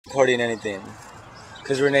recording anything.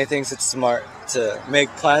 Because Rene thinks it's smart to make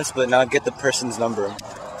plans but not get the person's number.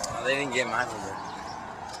 Oh, they didn't get my number.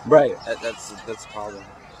 Right. That's the problem.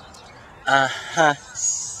 Uh-huh.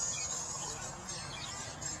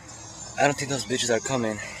 I don't think those bitches are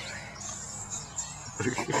coming.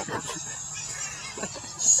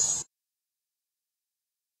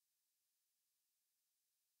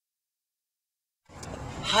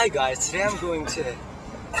 Hi guys, today I'm going to...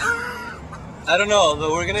 I don't know,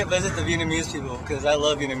 but we're gonna visit the Vietnamese people because I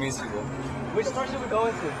love Vietnamese people. Which store should we go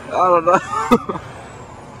into? I don't know.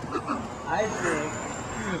 I think...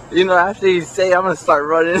 You know, after you say I'm gonna start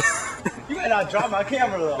running. You better not drop my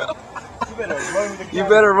camera though. You better run with the camera. You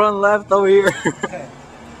better run left over here. Okay.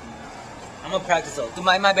 I'm gonna practice though. Do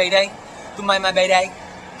my baby. Do my baby.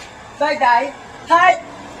 Say day. Hi.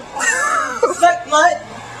 Suck mud.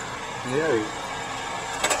 Yeah.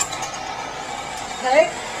 Hey.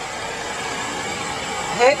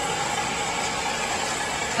 Hey.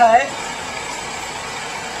 Hey.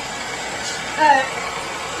 Hey.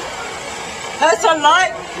 That's a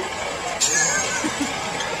light.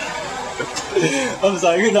 I'm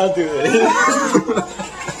sorry, you're not doing it.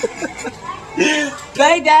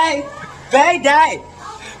 Payday! Payday!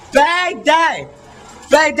 Payday!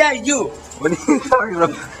 Payday, you! What are you talking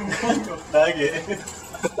about? Faggot.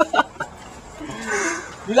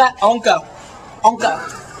 You like Onka? Onka?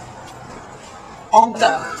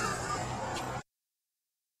 Onka?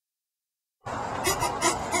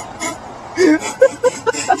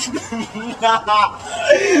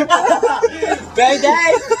 Payday!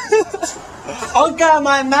 Onka,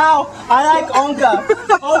 my mouth! I like Onka!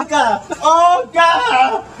 Onka! Onka!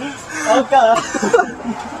 Onka!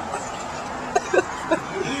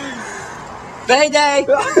 Payday!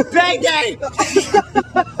 Payday!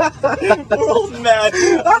 We're all mad.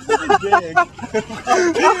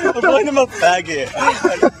 I'm calling him a faggot.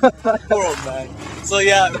 We're all mad. So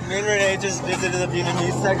yeah, me and Rene just visited the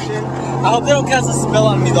Vietnamese section. I hope they don't cast a spell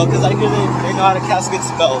on me though, because I hear they know how to cast good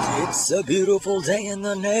spells. It's a beautiful day in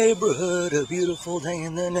the neighborhood, a beautiful day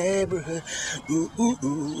in the neighborhood. Ooh, ooh,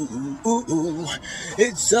 ooh, ooh, ooh, ooh.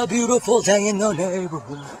 It's a beautiful day in the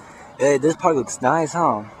neighborhood. Hey, this park looks nice,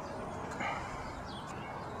 huh?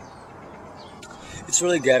 It's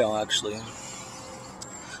really ghetto, actually.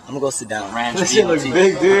 I'm gonna go sit down. This shit looks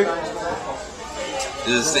big, dude. This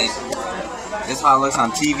is the same. This is how it looks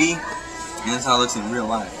on TV, and this is how it looks in real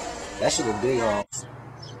life. That shit look big, huh?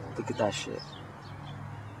 Look at that shit.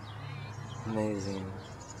 Amazing.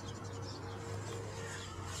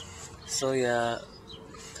 So yeah,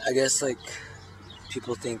 I guess like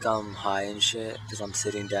people think I'm high and shit because I'm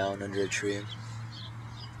sitting down under a tree,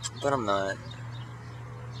 but I'm not.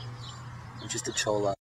 I'm just a chola.